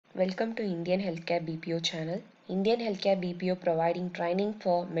Welcome to Indian Healthcare BPO channel. Indian Healthcare BPO providing training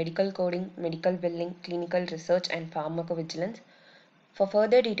for medical coding, medical billing, clinical research and pharmacovigilance. For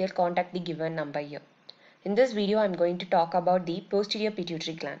further detail, contact the given number here. In this video, I am going to talk about the posterior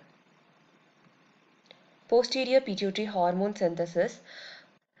pituitary gland. Posterior pituitary hormone synthesis.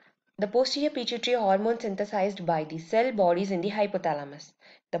 The posterior pituitary hormone synthesized by the cell bodies in the hypothalamus.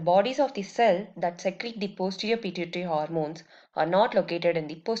 The bodies of the cell that secrete the posterior pituitary hormones are not located in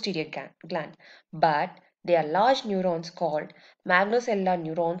the posterior gland, but they are large neurons called magnocellular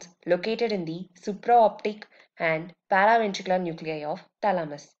neurons located in the supraoptic and paraventricular nuclei of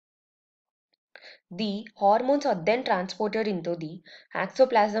thalamus. The hormones are then transported into the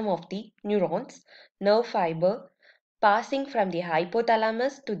axoplasm of the neurons, nerve fiber, passing from the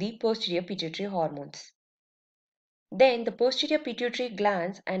hypothalamus to the posterior pituitary hormones. Then the posterior pituitary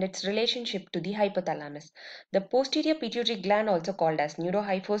glands and its relationship to the hypothalamus. The posterior pituitary gland, also called as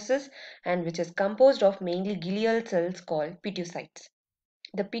neurohypophysis, and which is composed of mainly glial cells called pituicytes.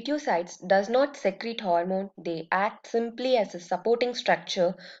 The pituicytes does not secrete hormone, they act simply as a supporting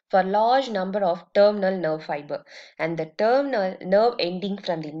structure for a large number of terminal nerve fiber and the terminal nerve ending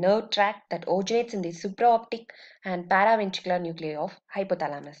from the nerve tract that originates in the supraoptic and paraventricular nuclei of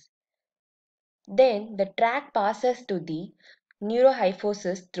hypothalamus. Then the tract passes to the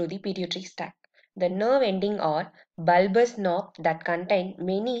neurohypophysis through the pituitary sac. The nerve ending are bulbous knobs that contain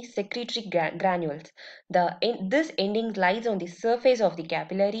many secretory granules. This ending lies on the surface of the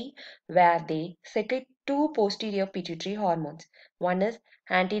capillary where they secrete two posterior pituitary hormones. One is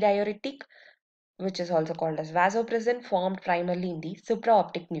antidiuretic, which is also called as vasopressin, formed primarily in the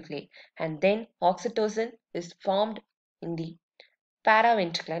supraoptic nuclei, and then oxytocin is formed in the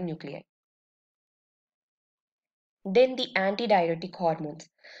paraventricular nuclei. Then the antidiuretic hormones.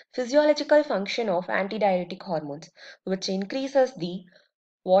 Physiological function of antidiuretic hormones, which increases the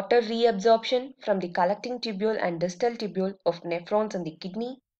water reabsorption from the collecting tubule and distal tubule of nephrons in the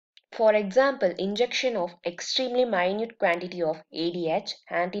kidney. For example, injection of extremely minute quantity of ADH,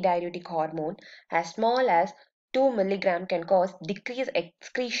 antidiuretic hormone, as small as 2 mg can cause decreased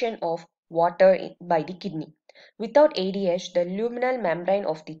excretion of water by the kidney. Without ADH, the luminal membrane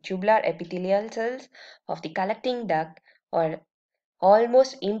of the tubular epithelial cells of the collecting duct are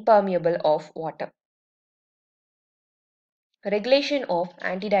almost impermeable of water. Regulation of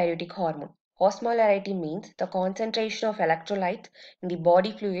antidiuretic hormone. Osmolarity means the concentration of electrolytes in the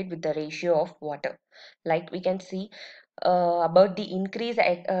body fluid with the ratio of water. Like we can see about the increased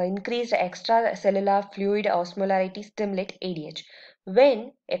extracellular fluid osmolarity stimulate ADH.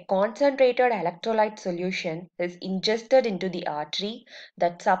 When a concentrated electrolyte solution is ingested into the artery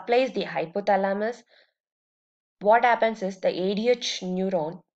that supplies the hypothalamus, what happens is the ADH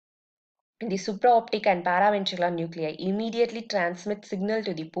neuron the supraoptic and paraventricular nuclei immediately transmit signal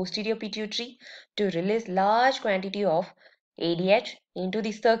to the posterior pituitary to release large quantity of ADH into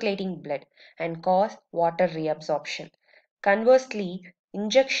the circulating blood and cause water reabsorption. Conversely,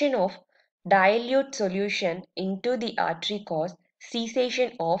 injection of dilute solution into the artery cause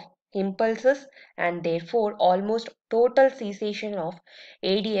cessation of impulses and therefore almost total cessation of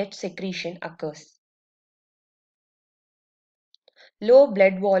ADH secretion occurs. Low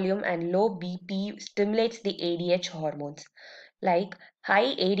blood volume and low BP stimulates the ADH hormones. Like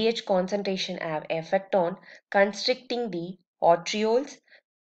high ADH concentration have effect on constricting the arterioles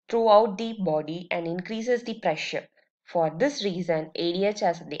throughout the body and increases the pressure. For this reason, ADH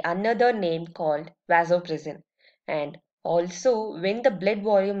has the another name called vasopressin. And also, when the blood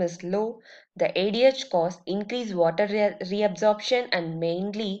volume is low, the ADH cause increased water reabsorption and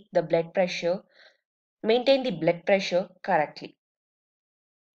maintain the blood pressure correctly.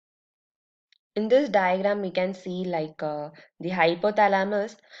 In this diagram, we can see the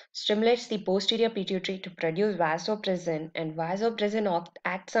hypothalamus stimulates the posterior pituitary to produce vasopressin, and vasopressin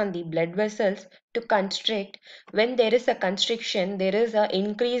acts on the blood vessels to constrict. When there is a constriction, there is a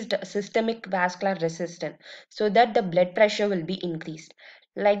increased systemic vascular resistance, so that the blood pressure will be increased.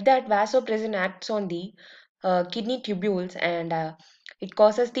 Like that, vasopressin acts on the kidney tubules and it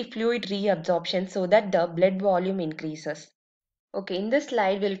causes the fluid reabsorption so that the blood volume increases. Okay, in this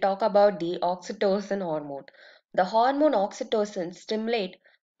slide, we'll talk about the oxytocin hormone. The hormone oxytocin stimulates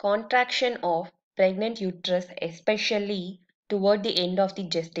contraction of pregnant uterus, especially toward the end of the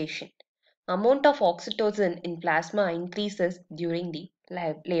gestation. Amount of oxytocin in plasma increases during the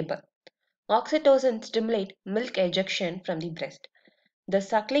labor. Oxytocin stimulates milk ejection from the breast. The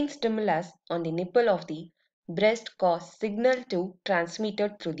suckling stimulus on the nipple of the breast cause signal to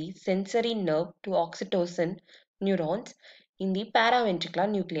transmitted through the sensory nerve to oxytocin neurons in the paraventricular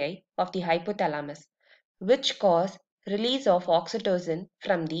nuclei of the hypothalamus, which cause release of oxytocin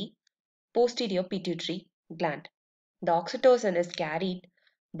from the posterior pituitary gland. The oxytocin is carried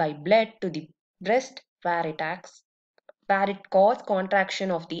by blood to the breast where it causes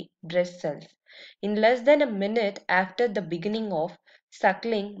contraction of the breast cells. In less than a minute after the beginning of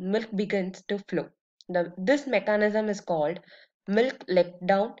suckling, milk begins to flow. This mechanism is called milk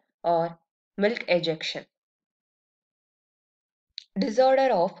letdown or milk ejection. Disorder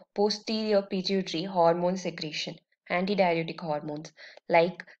of posterior pituitary hormone secretion. Antidiuretic hormones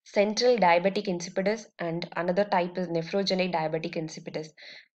like central diabetic insipidus and another type is nephrogenic diabetic insipidus.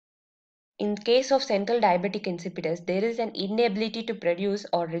 In case of central diabetic insipidus, there is an inability to produce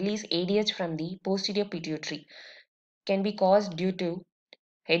or release ADH from the posterior pituitary. Can be caused due to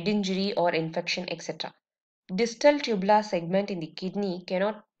head injury or infection, etc. Distal tubular segment in the kidney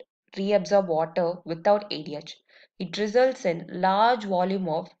cannot reabsorb water without ADH. It results in large volume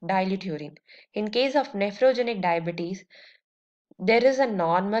of dilute urine. In case of nephrogenic diabetes, there is a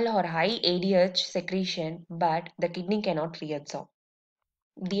normal or high ADH secretion, but the kidney cannot reabsorb.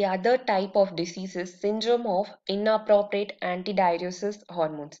 The other type of disease is syndrome of inappropriate antidiuresis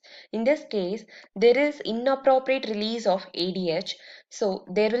hormones. In this case, there is inappropriate release of ADH, so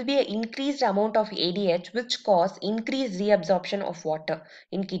there will be an increased amount of ADH which cause increased reabsorption of water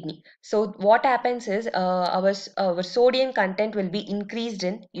in kidney. So what happens is our sodium content will be increased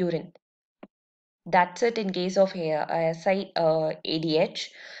in urine. That's it in case of ADH.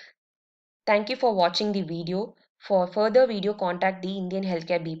 Thank you for watching the video. For further video, contact the Indian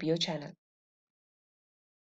Healthcare BPO channel.